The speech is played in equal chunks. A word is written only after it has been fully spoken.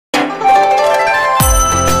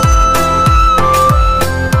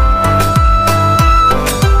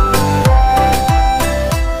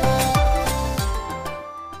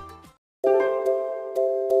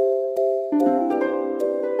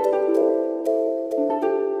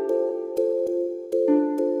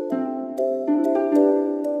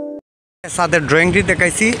ছাদের ড্রয়িংটি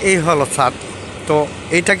দেখাইছি, এই হলো ছাদ। তো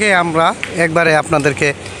এইটাকে আমরা একবারে আপনাদেরকে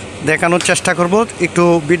দেখানোর চেষ্টা করব। একটু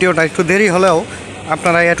ভিডিওটা একটু দেরি হলেও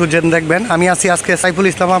আপনারা একটু জেন দেখবেন। আমি আছি আজকে সাইফুল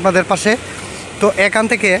ইসলাম আপনাদের পাশে। তো এখান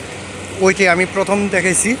থেকে ওইটি আমি প্রথম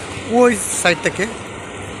দেখাইছি, ওই সাইড থেকে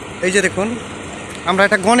এই যে দেখুন, আমরা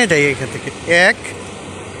এটা গনে যাই এখান থেকে 1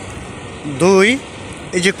 2,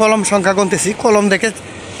 এই যে কলম সংখ্যা গুনতেছি, কলম দেখে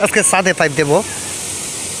আজকে ছাদে পাইপ দেব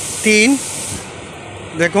 3,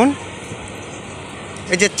 দেখুন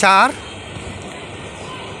এই যে 4,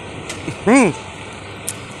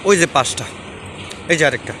 ওই যে 5টা, এই যে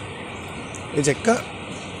আরেকটা, এই যে একটা,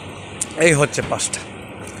 এই হচ্ছে 5টা।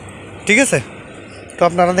 ঠিক আছে, তো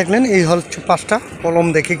আপনারা দেখলেন এই হচ্ছে 5টা কলম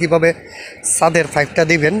দেখে কিভাবে ছাদের পাইপটা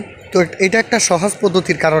দিবেন। তো এটা একটা সহজ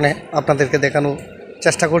পদ্ধতির কারণে আপনাদেরকে দেখানোর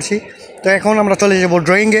চেষ্টা করছি। তো এখন আমরা চলে যাব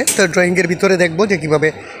ড্রয়িংয়ে। তো ড্রয়িংয়ের ভিতরে দেখব যে কিভাবে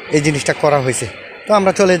এই জিনিসটা করা হয়েছে। তো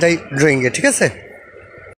আমরা চলে যাই ড্রয়িংয়ে। ঠিক আছে,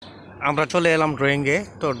 আমরা চলে এলাম ড্রয়িংয়ে।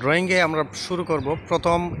 তো ড্রয়িংয়ে আমরা শুরু করব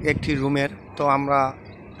প্রথম একটি রুমের। তো আমরা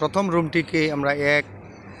প্রথম রুমটিকে আমরা 1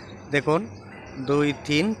 দেখুন 2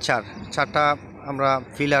 3 4, 4টা আমরা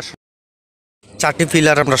পিলার, 4টি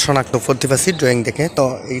পিলার আমরা শনাক্ত করতে পারছি ড্রয়িং দেখে। তো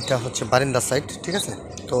এইটা হচ্ছে বারান্দার সাইড। ঠিক আছে,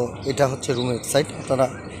 তো এটা হচ্ছে রুমের সাইড। আপনারা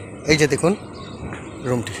এই যে দেখুন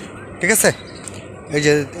রুমটি। ঠিক আছে, এই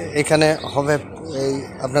যে এখানে হবে এই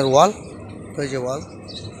আপনার ওয়াল। তো এই যে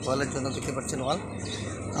ওয়ালের জন্য দেখতে পাচ্ছেন ওয়াল,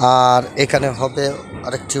 আর এখানে হবে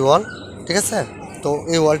আরেকটি ওয়াল। ঠিক আছে, তো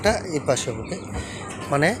এই ওয়ালটা এই পাশে হবে,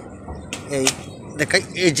 মানে এই দেখাই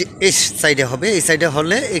এই যে এই সাইডে হবে, এই সাইডে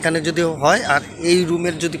হলে এখানে যদি হয়, আর এই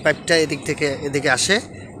রুমের যদি পাইপটা এদিক থেকে এদিকে আসে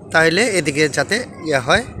তাহলে এদিকে যাতে ইয়ে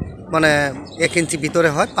হয়, মানে 1 ইঞ্চি ভিতরে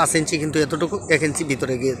হয়, 5 ইঞ্চি, কিন্তু এতটুকু 1 ইঞ্চি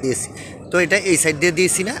ভিতরে গিয়ে দিয়েছি। তো এটা এই সাইড দিয়ে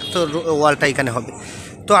দিয়েছি না, তো ওয়ালটা এখানে হবে।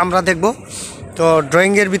 তো আমরা দেখব। তো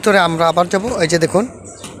ড্রয়িংয়ের ভিতরে আমরা আবার যাব। এই যে দেখুন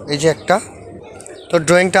এই যে একটা, তো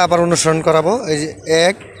ড্রয়িংটা আবার অনুসরণ করাবো। এই যে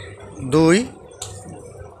 1 2,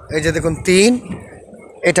 এই যে দেখুন 3,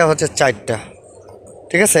 এটা হচ্ছে 4টা।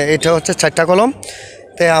 ঠিক আছে, এটা হচ্ছে 4টা কলম।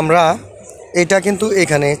 তাই আমরা এটা কিন্তু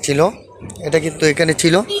এখানে ছিল, এটা কিন্তু এখানে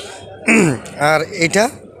ছিল, আর এটা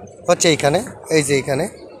হচ্ছে এইখানে, এই যে এখানে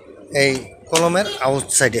এই কলমের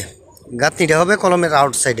আউটসাইডে গাঁথনিটা হবে, কলমের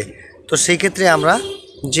আউটসাইডে। তো সেই ক্ষেত্রে আমরা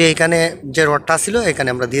যে এখানে যে রডটা ছিল এখানে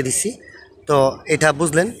আমরা দিয়ে দিচ্ছি। তো এটা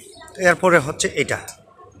বুঝলেন। এরপরে হচ্ছে এটা,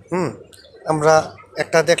 আমরা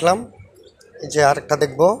একটা দেখলাম, যে আরেকটা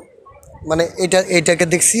দেখব, মানে এইটাকে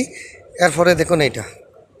দেখছি। এরপরে দেখুন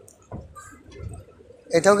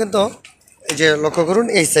এটাও কিন্তু এই যে লক্ষ্য করুন,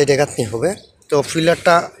 এই সাইডে গাঁথনি হবে। তো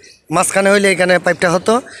ফিলারটা মাঝখানে হইলে এখানে পাইপটা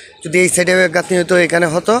হতো, যদি এই সাইডে গাঁথনি হতো এখানে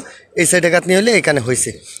হতো, এই সাইডে গাঁথনি হলে এখানে হয়েছে।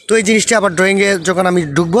 তো এই জিনিসটা আবার ড্রয়িংয়ে যখন আমি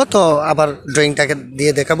ঢুকবো, তো আবার ড্রয়িংটাকে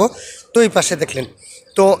দিয়ে দেখাবো। তো এই পাশে দেখলেন।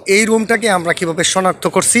 তো এই রুমটাকে আমরা কিভাবে শনাক্ত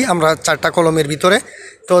করছি, আমরা 4টা কলমের ভিতরে।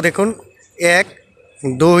 তো দেখুন 1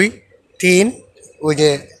 2 3, ওই যে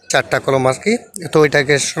 4টা কলম আর কি। তো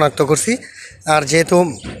ওইটাকে শনাক্ত করছি। আর যেহেতু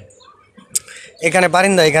এখানে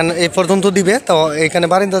বারিন্দা এখানে এই পর্যন্ত দিবে, তো এখানে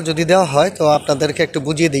বারিন্দা যদি দেওয়া হয়, তো আপনাদেরকে একটু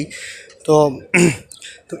বুঝিয়ে দিই। তো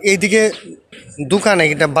তো এইদিকে দোকানে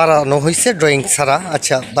এটা বাড়ানো হয়েছে ড্রয়িং ছাড়া।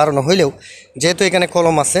 আচ্ছা, বাড়ানো হইলেও যেহেতু এখানে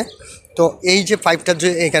কলম আছে, তো এই যে পাইপটা যে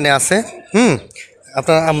এখানে আছে,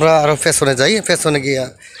 আমরা আরও পেছনে যাই, পেছনে গিয়ে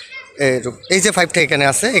এই যে পাইপটা এখানে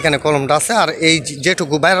আছে, এখানে কলমটা আছে, আর এই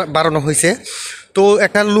যেটুকু বাড়ানো হয়েছে। তো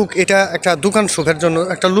একটা লুক, এটা একটা দোকান শপের জন্য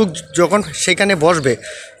একটা লুক যখন সেখানে বসবে,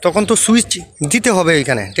 তখন তো সুইচ দিতে হবে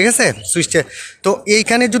এইখানে। ঠিক আছে, সুইচে, তো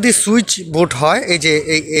এইখানে যদি সুইচ বোর্ড হয়, এই যে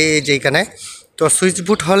যে এইখানে, তো সুইচ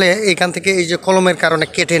বোর্ড হলে এইখান থেকে এই যে কলমের কারণে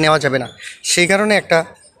কেটে নেওয়া যাবে না, সেই কারণে একটা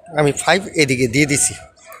আমি 5 এদিকে দিয়ে দিছি।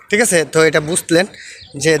 ঠিক আছে, তো এটা বুঝলেন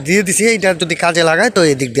যে দিয়ে দিছি, এইটা যদি কাজে লাগায় তো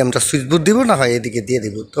এদিক দিয়ে আমরা সুইচ বোর্ড দিব, না হয় এদিকে দিয়ে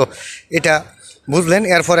দিব। তো এটা বুঝলেন।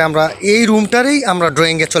 এরপরে আমরা এই রুমটারই আমরা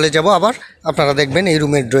ড্রয়িংয়ে চলে যাব আবার, আপনারা দেখবেন এই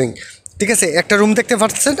রুমের ড্রয়িং। ঠিক আছে, একটা রুম দেখতে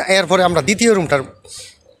পাচ্ছেন। এরপরে আমরা দ্বিতীয়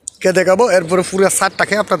রুমটাকে দেখাবো, এরপরে পুরো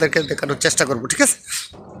ছাদটাকে আপনাদেরকে দেখানোর চেষ্টা করব। ঠিক আছে,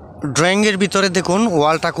 ড্রয়িংয়ের ভিতরে দেখুন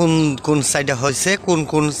ওয়ালটা কোন সাইডে হয়েছে,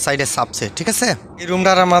 কোন সাইডে চাপছে। ঠিক আছে, এই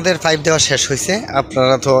রুমটার আমাদের পাইপ দেওয়া শেষ হয়েছে,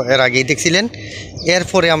 আপনারা তো এর আগেই দেখছিলেন।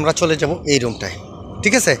 এরপরে আমরা চলে যাব এই রুমটায়।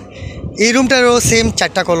 ঠিক আছে, এই রুমটারও সেম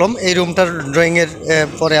 4টা কলম। এই রুমটার ড্রয়িংয়ের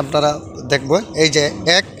পরে আপনারা দেখবেন, এই যে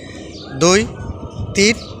 1 2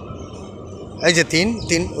 3, এই যে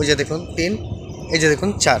 3, ওই যে দেখুন 3, এই যে দেখুন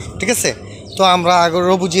 4। ঠিক আছে, তো আমরা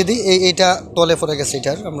আগেও বুঝিয়ে দিই, এইটা তলে পড়ে গেছে,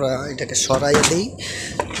 এটার আমরা এটাকে সরাইয়ে দিই।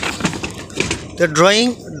 তো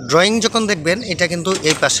ড্রয়িং যখন দেখবেন, এটা কিন্তু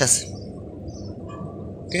এই পাশে আছে।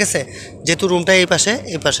 ঠিক আছে, যেহেতু রুমটা এই পাশে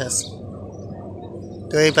আছে,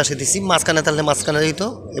 তো এই পাশে দিছি। মাঝখানে তাহলে মাঝখানে হইতো,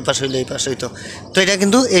 এই পাশে হইলে এই পাশে হইতো। তো এটা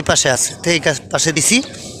কিন্তু এই পাশে আছে, তো এই পাশে দিছি।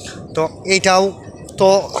 তো এইটাও তো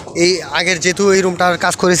এই আগের যেহেতু এই রুমটার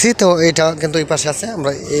কাজ করেছি, তো এটা কিন্তু এই পাশে আছে,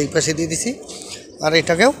 আমরা এই পাশে দিয়ে দিছি, আর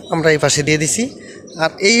এটাকেও আমরা এই পাশে দিয়ে দিছি।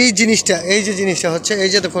 আর এই জিনিসটা, এই যে জিনিসটা হচ্ছে, এই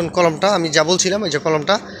যে দেখুন কলমটা, আমি যা বলছিলাম এই যে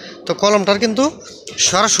কলমটা, তো কলমটার কিন্তু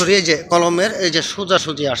সরাসরি এই যে কলমের এই যে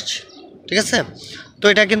সোজাসুজি আসছে, ঠিক আছে। তো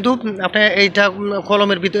এটা কিন্তু আপনি এইটা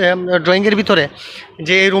কলমের ভিতরে, ড্রয়িংয়ের ভিতরে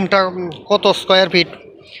যে এই রুমটা কত স্কোয়ার ফিট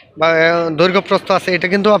বা দৈর্ঘ্য প্রস্থ আছে, এটা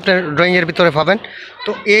কিন্তু আপনার ড্রয়িংয়ের ভিতরে পাবেন।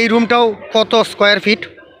 তো এই রুমটাও কত স্কোয়ার ফিট,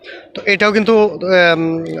 তো এটাও কিন্তু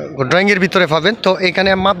ড্রয়িংয়ের ভিতরে পাবেন। তো এখানে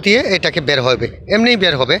মাপ দিয়ে এটাকে বের হবে, এমনিই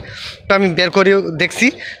বের হবে। তো আমি বের করেও দেখছি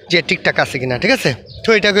যে ঠিকঠাক আছে কিনা, ঠিক আছে। তো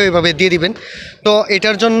এটাকে এইভাবে দিয়ে দিবেন। তো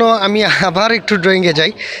এটার জন্য আমি আবার একটু ড্রয়িংয়ে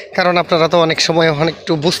যাই, কারণ আপনারা তো অনেক সময়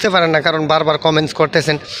একটু বুঝতে পারেন না, কারণ বারবার কমেন্টস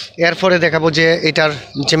করতেছেন। এরপরে দেখাবো যে এটার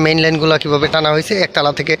যে মেইন লাইনগুলো কীভাবে টানা হয়েছে,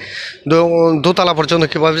 একতলা থেকে দোতলা পর্যন্ত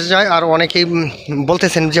কীভাবে যায়। আর অনেকেই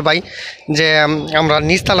বলতেছেন যে ভাই, যে আমরা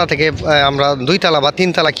নিচতলা থেকে আমরা 2তলা বা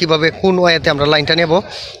 3তলা কীভাবে কোন ওয়েতে আমরা লাইনটা নেব,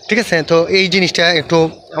 ঠিক আছে। তো এই জিনিসটা একটু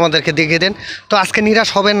আমাদেরকে দেখিয়ে দেন। তো আজকে নিরাশ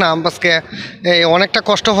হবেন না, আজকে অনেকটা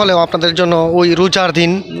কষ্ট হলেও আপনাদের জন্য ওই রোজার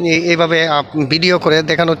দিন এইভাবে ভিডিও করে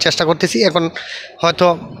দেখানোর চেষ্টা করতেছি। এখন হয়তো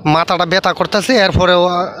মাথাটা ব্যথা করতেছে, এরপরেও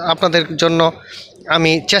আপনাদের জন্য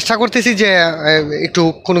আমি চেষ্টা করতেছি যে একটু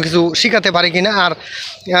কোনো কিছু শেখাতে পারি কিনা। আর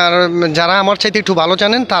যারা আমার চাইতে একটু ভালো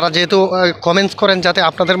জানেন, তারা যেহেতু কমেন্টস করেন, যাতে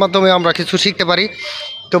আপনাদের মাধ্যমে আমরা কিছু শিখতে পারি।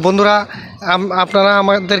 তো বন্ধুরা, আপনারা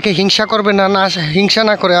আমাদেরকে হিংসা করবেন না, হিংসা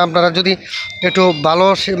না করে আপনারা যদি একটু ভালো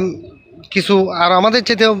কিছু, আর আমাদের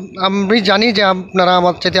চাইতেও আমি জানি যে আপনারা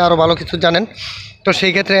আমার চাইতে আরও ভালো কিছু জানেন। তো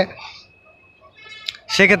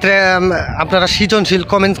সেক্ষেত্রে আপনারা সৃজনশীল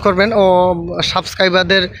কমেন্টস করবেন, ও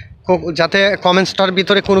সাবস্ক্রাইবারদের যাতে কমেন্টসটার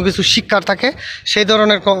ভিতরে কোনো কিছু শিক্ষার থাকে সেই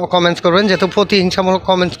ধরনের কমেন্টস করবেন, যেহেতু প্রতিহিংসামূলক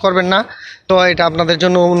কমেন্টস করবেন না। তো এটা আপনাদের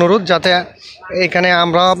জন্য অনুরোধ, যাতে এখানে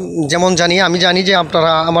আমরা যেমন জানি, আমি জানি যে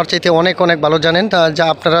আপনারা আমার চাইতে অনেক অনেক ভালো জানেন, তা যা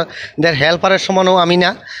আপনাদের হেল্পারের সমানও আমি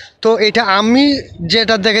না। তো এটা আমি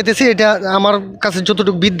যেটা দেখাইতেছি, এটা আমার কাছে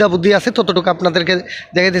যতটুকু বিদ্যা বুদ্ধি আছে ততটুকু আপনাদেরকে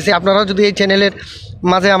দেখাইতেছি। আপনারাও যদি এই চ্যানেলের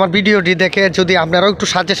মাঝে আমার ভিডিওটি দেখে যদি আপনারাও একটু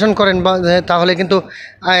সাজেশন করেন, বা তাহলে কিন্তু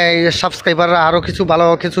সাবস্ক্রাইবাররা আরও কিছু ভালো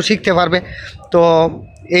কিছু শিখতে পারবে। তো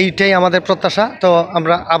এইটাই আমাদের প্রত্যাশা। তো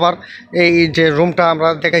আমরা আবার এই যে রুমটা আমরা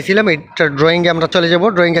দেখাইছিলাম, এইটা ড্রয়িংয়ে আমরা চলে যাব।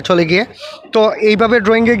 ড্রয়িংয়ে চলে গিয়ে, তো এইভাবে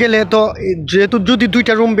ড্রয়িংয়ে গেলে, তো যেহেতু যদি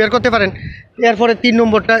 2টা রুম বের করতে পারেন, এরপরে 3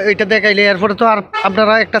 নম্বরটা এটা দেখাইলে, এরপরে তো আর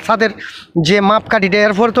আপনারা একটা ছাদের যে মাপকাঠিটা,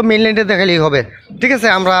 এরপরে তো মেইন লাইনটা দেখাইলেই হবে, ঠিক আছে।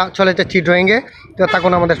 আমরা চলে যাচ্ছি ড্রয়িংয়ে। তো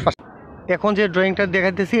তখন আমাদের এখন যে ড্রয়িংটা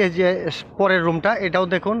দেখাইতেছি, এই যে পরের রুমটা, এটাও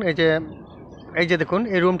দেখুন, এই যে দেখুন,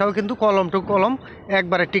 এই রুমটাও কিন্তু কলম টু কলম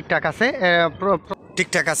একবারে ঠিকঠাক আছে,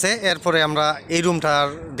 ঠিকঠাক আছে। এরপরে আমরা এই রুমটার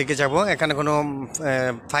দিকে যাব। এখানে কোনো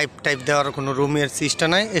পাইপ টাইপ দেওয়ার কোনো রুমের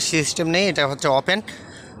সিস্টেম নেই, এটা হচ্ছে ওপেন।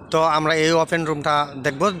 তো আমরা এই ওপেন রুমটা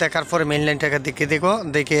দেখব, দেখার পরে মেইন লাইনটাকে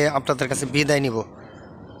দেখে আপনাদের কাছে বিদায় নিব।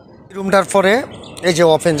 রুমটার পরে এই যে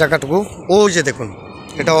ওপেন জায়গাটুকু, ওই যে দেখুন,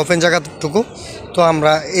 এটা ওপেন জায়গাটুকু। তো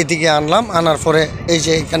আমরা এদিকে আনার পরে এই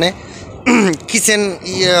যে এখানে কিচেন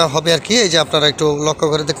হবে আর কি। এই যে আপনারা একটু লক্ষ্য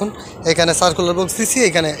করে দেখুন, এখানে সার্কুলার বক্স দিচ্ছি,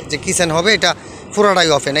 এখানে যে কিচেন হবে এটা পুরোটাই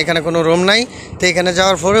ওপেন, এখানে কোনো রুম নাই। তো এখানে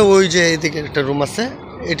যাওয়ার পরে ওই যে এদিকে একটা রুম আছে,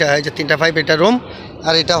 এটা এই যে 3টা পাইপ, এটা রুম।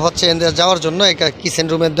 আর এটা হচ্ছে যাওয়ার জন্য, এটা কিচেন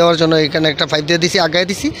রুমের দেওয়ার জন্য এখানে একটা পাইপ দিয়ে দিছি, আগায়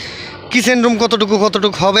দিছি। কিচেন রুম কতটুকু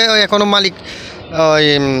হবে এখনও মালিক,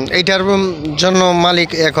 এইটার জন্য মালিক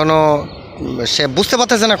এখনও সে বুঝতে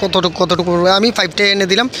পারতেছে না কতটুকু। আমি পাইপটা এনে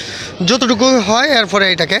দিলাম, যতটুকু হয় এরপরে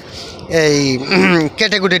এটাকে এই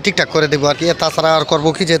ক্যাটেগরি ঠিকঠাক করে দেবো আর কি। তাছাড়া আর করবো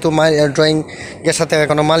কি, যেহেতু ড্রয়িংয়ের সাথে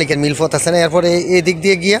এখনও মালিকের মিল পথ আছে না। এরপরে এই দিক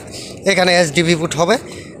দিয়ে গিয়ে এখানে এসডিবি ফুট হবে।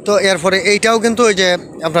 তো এরপরে এইটাও কিন্তু ওই যে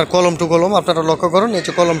আপনার কলম টু কলম, আপনারা লক্ষ্য করুন, এই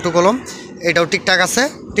যে কলম টু কলম, এটাও ঠিকঠাক আছে,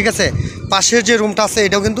 ঠিক আছে। পাশের যে রুমটা আছে,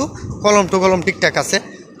 এটাও কিন্তু কলম টু কলম ঠিকঠাক আছে,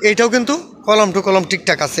 এইটাও কিন্তু কলম টু কলম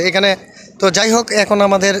ঠিকঠাক আছে এখানে। তো যাই হোক, এখন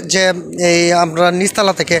আমাদের যে এই আমরা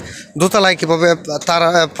নিচতলা থেকে দোতলায় কীভাবে তার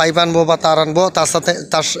পাইপ আনবো বা তার আনবো,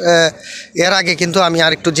 এর আগে কিন্তু আমি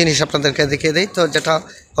আরেকটু জিনিস আপনাদেরকে দেখিয়ে দিই। তো যেটা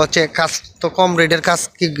হচ্ছে কাজ, তো কম রেটের কাজ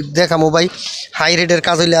কি দেখামো ভাই, হাই রেটের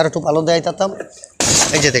কাজ হইলে আর একটু ভালো দেখাইতাম।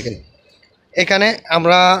 এই যে দেখেন, এখানে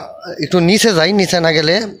আমরা একটু নিচে যাই, নিচে না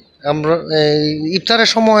গেলে আমরা ইফতারের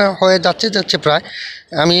সময় হয়ে যাচ্ছে প্রায়,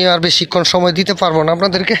 আমি আর বেশিক্ষণ সময় দিতে পারবো না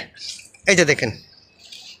আপনাদেরকে। এই যে দেখেন,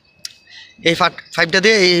 এই পাইপটা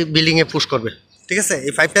দিয়ে এই বিল্ডিংয়ে পুশ করবে, ঠিক আছে।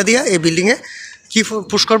 এই পাইপটা দিয়ে এই বিল্ডিংয়ে কি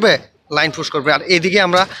পুশ করবে, লাইন পুশ করবে। আর এইদিকে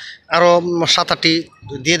আমরা আরও 7-8টি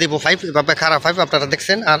দিয়ে দেবো পাইপ, এভাবে খারাপ পাইপ আপনারা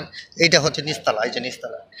দেখছেন। আর এইটা হচ্ছে নিচতলা, এই যে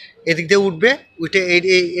নিচতলা, এদিক দিয়ে উঠে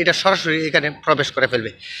এটা সরাসরি এখানে প্রবেশ করে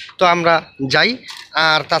ফেলবে। তো আমরা যাই।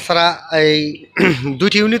 আর তাছাড়া এই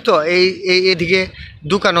 2টি ইউনিট, তো এদিকে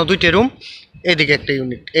দোকানও 2টি রুম, এইদিকে একটা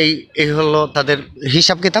ইউনিট, এই হলো তাদের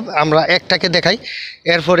হিসাব কিতাব। আমরা একটাকে দেখাই।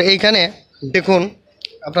 এরপরে এইখানে দেখুন,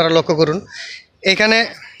 আপনারা লক্ষ্য করুন, এখানে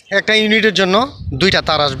একটা ইউনিটের জন্য দুইটা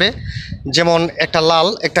তার আসবে, যেমন একটা লাল,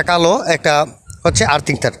 একটা কালো, একটা হচ্ছে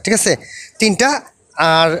আর্থিং তার, ঠিক আছে, তিনটা।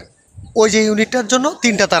 আর ওই যে ইউনিটটার জন্য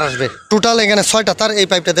তিনটা তার আসবে। টোটাল এখানে 6টা তার এই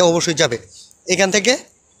পাইপটাতে অবশ্যই যাবে। এইখান থেকে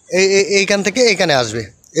এইখান থেকে এইখানে আসবে,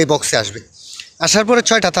 এই বক্সে আসবে। আসার পরে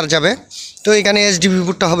 6টা তার যাবে। তো এখানে এইচডিবি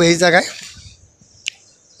বোর্ডটা হবে এই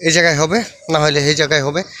জায়গায় হবে, না হলে এই জায়গায়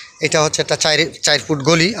হবে। এটা হচ্ছে একটা 4 ফুট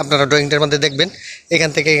গলি, আপনারা ড্রয়িংটার মধ্যে দেখবেন। এখান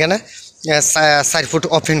থেকে এখানে 4 ফুট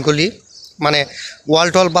ওপেন গলি, মানে ওয়াল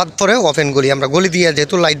টল বাদ পরে ওপেন গলি। আমরা গলি দিয়ে,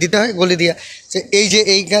 যেহেতু লাইট দিতে হয়, গলি দিয়ে যে এই যে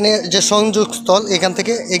এইখানে যে সংযোগস্থল, এখান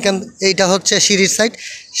থেকে এইটা হচ্ছে সিঁড়ির সাইড,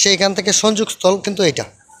 সেইখান থেকে সংযোগস্থল কিন্তু এইটা।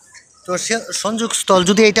 তো সে সংযোগস্থল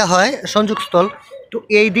যদি এইটা হয় সংযোগস্থল, তো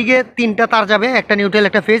এই দিকে 3টা তার যাবে, একটা নিউট্রাল,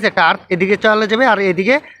 একটা ফেজ, একটা আর্থ, এদিকে চলে যাবে আর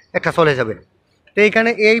এদিকে একটা চলে যাবে। তো এইখানে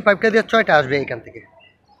এই পাইপটা দিয়ে 6টা আসবে এইখান থেকে,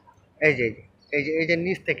 এই যে এই যে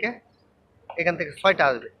নিচ থেকে এখান থেকে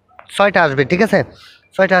 6টা আসবে, ঠিক আছে।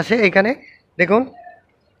 6টা আসে এইখানে। দেখুন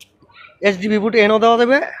এইচডিবি বুট এনেও দেওয়া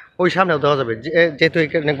যাবে, ওই সামনেও দেওয়া যাবে, যেহেতু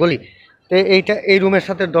এখানে গলি। তো এইটা এই রুমের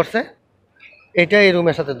সাথে ধরছে, এটা এই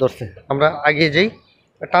রুমের সাথে ধরছে। আমরা আগে যেই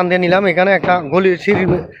টান দিয়ে নিলাম, এখানে একটা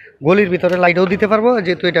গলির ভিতরে লাইটও দিতে পারবো,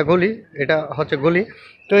 যেহেতু এটা গলি, এটা হচ্ছে গলি।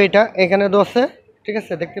 তো এটা এখানে ধরছে, ঠিক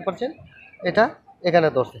আছে, দেখতে পাচ্ছেন, এটা এখানে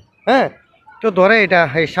ধরছে। হ্যাঁ, তো ধরে এটা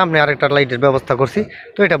এই সামনে আরেকটা লাইটের ব্যবস্থা করছি।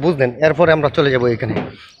 তো এটা বুঝলেন। এরপরে আমরা চলে যাব এখানে।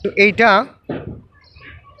 তো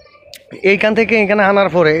এইখান থেকে এখানে আনার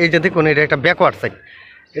পরে এই যে দেখুন, এটা একটা ব্যাকওয়ার্ড সাইড।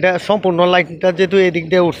 এটা সম্পূর্ণ লাইটটা যেহেতু এই দিক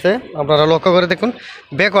দিয়ে উঠছে, আপনারা লক্ষ্য করে দেখুন,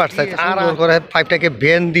 ব্যাকওয়ার্ড সাইড। আর করে পাইপটাকে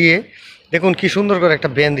ভ্যান দিয়ে দেখুন কি সুন্দর করে একটা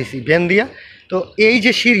ভ্যান দিছি, ভ্যান দিয়া। তো এই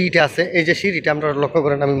যে সিঁড়িটা আছে, এই যে সিঁড়িটা আপনারা লক্ষ্য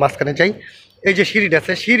করেন, আমি মাঝখানে চাই, এই যে সিঁড়িটা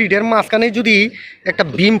আছে, সিঁড়িটার মাঝখানে যদি একটা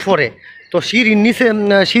বিম পড়ে, তো সিঁড়ির নিচে,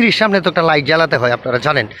 সিঁড়ির সামনে তো একটা লাইট জ্বালাতে হয়, আপনারা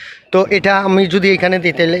জানেন। তো এটা আমি যদি এখানে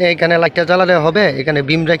দিই, তাহলে এখানে লাইটটা জ্বালাতে হবে, এখানে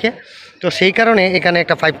বিম রেখে। তো সেই কারণে এখানে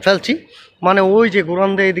একটা পাইপ ফেলছি, মানে ওই যে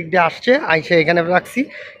গোরান দিয়ে এদিক দিয়ে আসছে, আইসে এখানে রাখছি।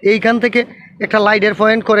 এইখান থেকে একটা লাইটের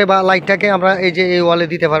পয়েন্ট করে, বা লাইটটাকে আমরা এই যে এই ওয়ালে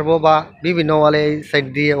দিতে পারবো, বা বিভিন্ন ওয়ালে এই সাইড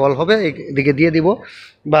দিয়ে ওয়াল হবে, এদিকে দিয়ে দিব,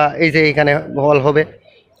 বা এই যে এইখানে ওয়াল হবে,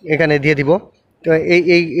 এখানে দিয়ে দিব। তো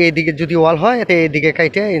এইদিকে যদি ওয়াল হয়, তো এইদিকে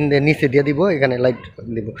কাইটে নিচে দিয়ে দিব, এখানে লাইট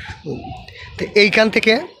দিব। তো এইখান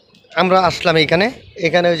থেকে আমরা আসলাম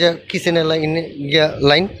এখানে ওই যে কিচেনের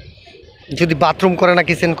লাইন, যদি বাথরুম করে না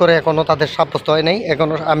কিচেন করে, এখনও তাদের সাব্যস্ত হয় নাই,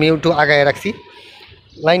 এখনও আমি একটু আগায় রাখছি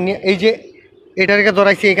লাইন নিয়ে। এই যে এটাকে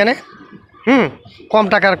ধরাইছি এখানে, কম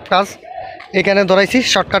টাকার কাজ, এখানে ধরাইছি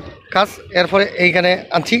শর্টকাট কাজ। এরপরে এইখানে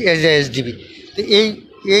আনছি এই যে এসডিবি। তো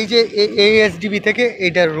এই যে এই এসডিবি থেকে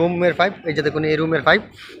এইটার রুমের পাইপ, এই যে দেখুন এই রুমের পাইপ।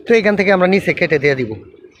 তো এইখান থেকে আমরা নিচে কেটে দিয়ে দিব।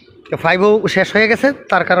 তো 5ও শেষ হয়ে গেছে,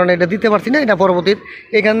 তার কারণে এটা দিতে পারছি না, এটা পরবর্তী।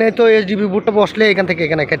 এখানে তো এইচডিবি বোর্ডটা বসলে এখান থেকে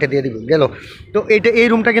এখানে কেটে দিয়ে দিব, গেল। তো এই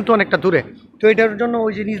রুমটা কিন্তু অনেকটা দূরে। তো এটার জন্য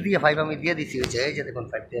ওই জিনিস দিয়ে 5 আমি দিয়ে দিছি, ওই যে এই যে দেখুন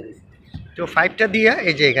 5 দিয়ে দিছি। তো 5টা দিয়ে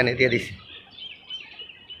এই যে এখানে দিয়ে দিছি,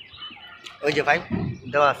 ওই যে 5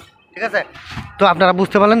 দেওয়া আছে, ঠিক আছে। তো আপনারা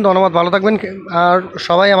বুঝতে পারলেন। ধন্যবাদ, ভালো থাকবেন, আর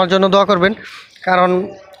সবাই আমার জন্য দোয়া করবেন। কারণ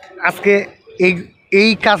আজকে এই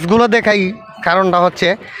কাজগুলো দেখাই কারণটা হচ্ছে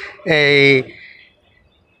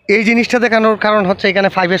এই জিনিসটা দেখানোর কারণ হচ্ছে এখানে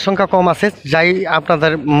 5-এর সংখ্যা কম আছে, যাই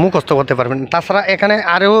আপনাদের মুখস্থ করতে পারবেন। তাছাড়া এখানে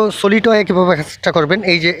আরও সলিডও একইভাবে চেষ্টা করবেন।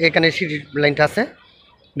 এই যে এখানে সিঁড়ির লাইনটা আছে,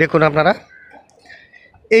 দেখুন আপনারা,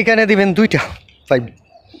 এইখানে দিবেন 2টা পাইপ,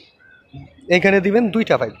 এইখানে দিবেন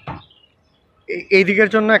 2টা পাইপ, এই দিকের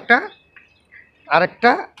জন্য একটা,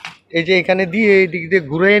 আরেকটা এই যে এখানে দিয়ে এই দিক দিয়ে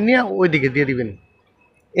ঘুরে নিয়ে ওই দিকে দিয়ে দিবেন।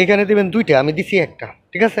 এখানে দিবেন 2টা, আমি দিছি একটা,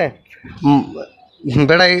 ঠিক আছে।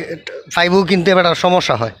 বেড়াই 5ও কিনতে বেড়ার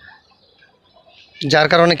সমস্যা হয়, যার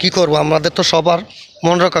কারণে কি করব, আমাদের তো সবার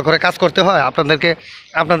মন রক্ষা করে কাজ করতে হয়।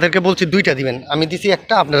 আপনাদেরকে বলছি 2টা দিবেন, আমি দিছি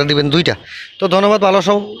একটা, আপনারা দিবেন 2টা। তো ধন্যবাদ, ভালো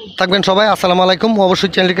থাকবেন সবাই। আসসালামু আলাইকুম।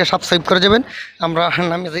 অবশ্যই চ্যানেলটিকে সাবস্ক্রাইব করে যাবেন। আমরা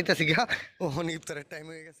নামে যাইতেছি গা, ইফতারের টাইম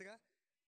হয়ে গেছে।